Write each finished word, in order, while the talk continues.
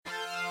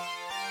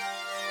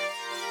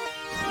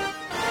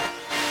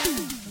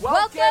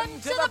Welcome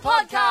to the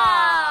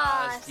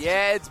podcast!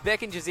 Yeah, it's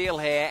Beck and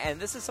Jazeel here, and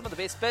this is some of the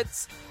best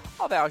bits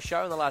of our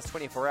show in the last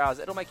 24 hours.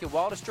 It'll make your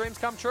wildest dreams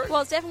come true. Well,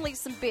 it's definitely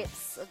some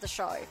bits of the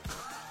show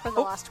from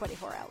the last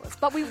 24 hours,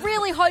 but we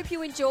really hope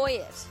you enjoy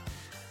it.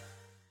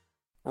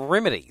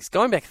 Remedies,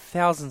 going back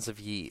thousands of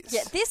years.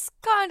 Yeah, this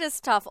kind of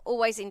stuff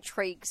always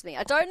intrigues me.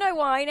 I don't know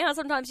why. Now,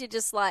 sometimes you're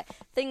just like,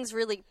 things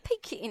really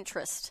pique your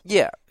interest.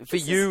 Yeah, for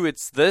you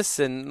it's this,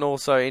 and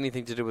also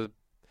anything to do with...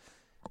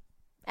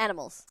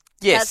 Animals.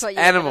 Yes, That's what you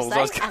animals. were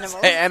I was gonna going to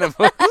say. say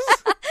animals.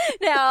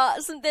 Now,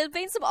 there's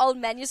been some old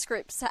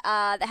manuscripts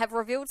that have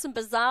revealed some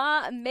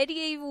bizarre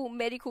medieval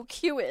medical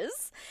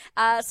cures.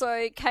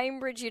 So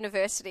Cambridge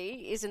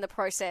University is in the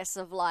process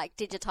of like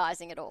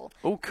digitizing it all.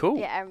 Oh, cool.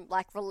 Yeah, and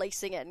like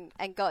releasing it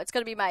and go. It's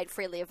going to be made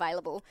freely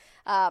available.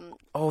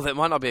 Oh, that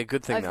might not be a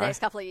good thing, over though. the next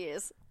couple of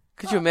years.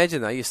 Could you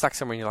imagine, though? You're stuck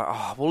somewhere and you're like,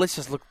 oh, well, let's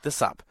just look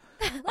this up.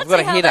 Let's I've got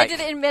see a how headache. they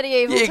did it in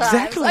medieval Yeah, times.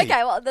 exactly.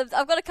 Okay, well,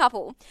 I've got a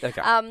couple.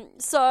 Okay.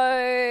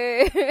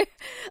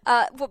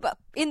 But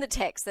in the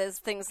text, there's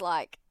things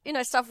like,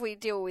 stuff we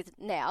deal with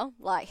now,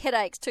 like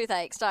headaches,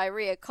 toothaches,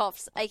 diarrhea,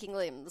 coughs, aching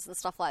limbs, and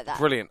stuff like that.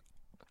 Brilliant.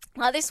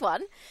 Now, this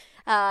one,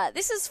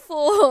 this is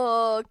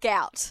for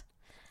gout.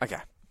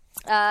 Okay.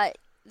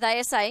 They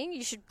are saying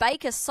you should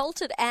bake a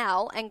salted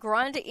owl and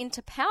grind it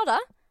into powder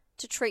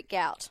to treat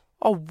gout.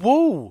 Oh,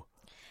 whoa.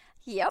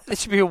 Yep. There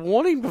should be a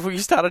warning before you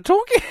started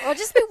talking. Well,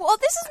 this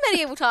is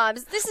medieval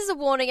times. This is a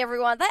warning,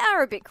 everyone. They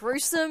are a bit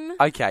gruesome.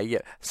 Okay,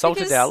 yeah.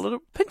 Salted owl, a little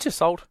pinch of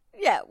salt.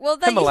 Yeah, well,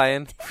 they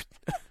Himalayan.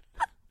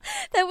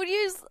 they would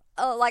use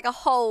like a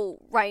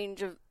whole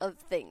range of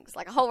things,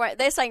 like a whole range.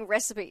 They're saying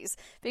recipes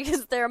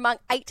because they're among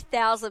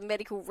 8,000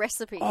 medical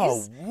recipes.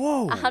 Oh,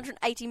 whoa.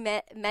 180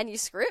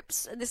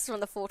 manuscripts. This is from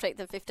the 14th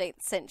and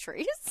 15th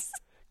centuries.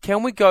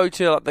 Can we go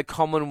to the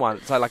common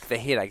one? So like the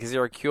headache. Is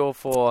there a cure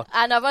for...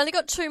 And I've only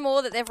got two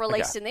more that they've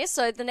released in this.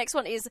 So the next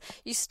one is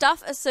you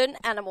stuff a certain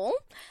animal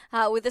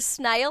with a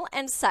snail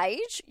and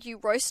sage.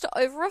 You roast it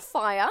over a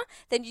fire.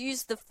 Then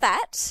use the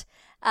fat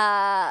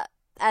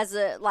as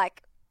a,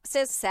 like, it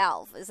says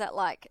salve. Is that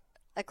like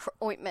a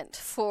ointment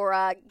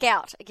for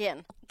gout?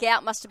 Again,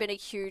 gout must have been a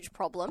huge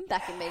problem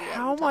back in medieval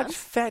How times. much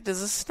fat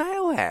does a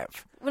snail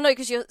have? Well, no,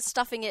 because you're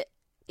stuffing it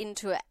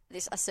into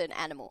a certain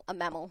animal, a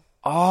mammal.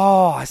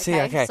 Oh, I see,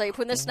 okay. So you're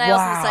putting the snails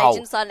and the sage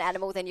inside an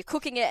animal, then you're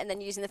cooking it, and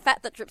then using the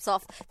fat that drips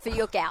off for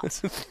your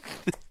gout.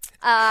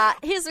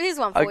 Here's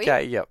one for you.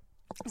 Okay, yep.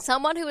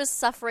 Someone who is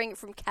suffering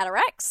from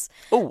cataracts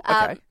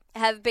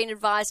have been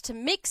advised to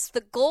mix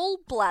the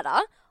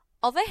gallbladder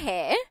of a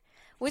hare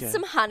with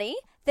some honey,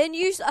 then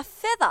use a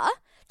feather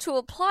to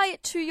apply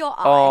it to your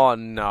eye. Oh,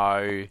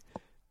 no.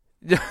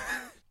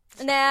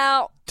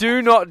 Now...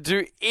 Do not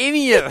do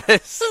any of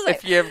this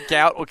if you have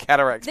gout or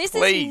cataracts, This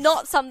please. is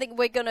not something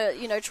we're going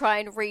to, try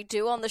and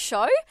redo on the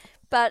show,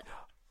 but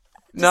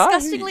No?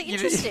 disgustingly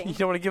interesting. You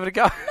don't want to give it a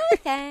go? No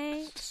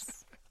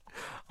thanks.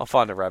 I'll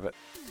find a rabbit.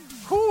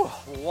 Whew,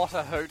 what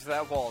a hoot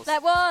that was.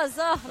 That was.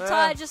 Oh, I'm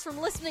tired just from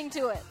listening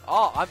to it.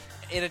 Oh, I'm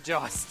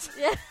energised.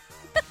 Yeah.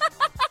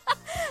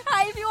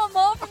 Hey, if you want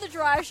more from The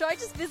Drive Show,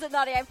 just visit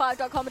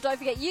 985.com and don't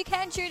forget you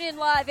can tune in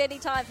live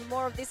anytime for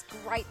more of this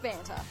great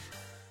banter.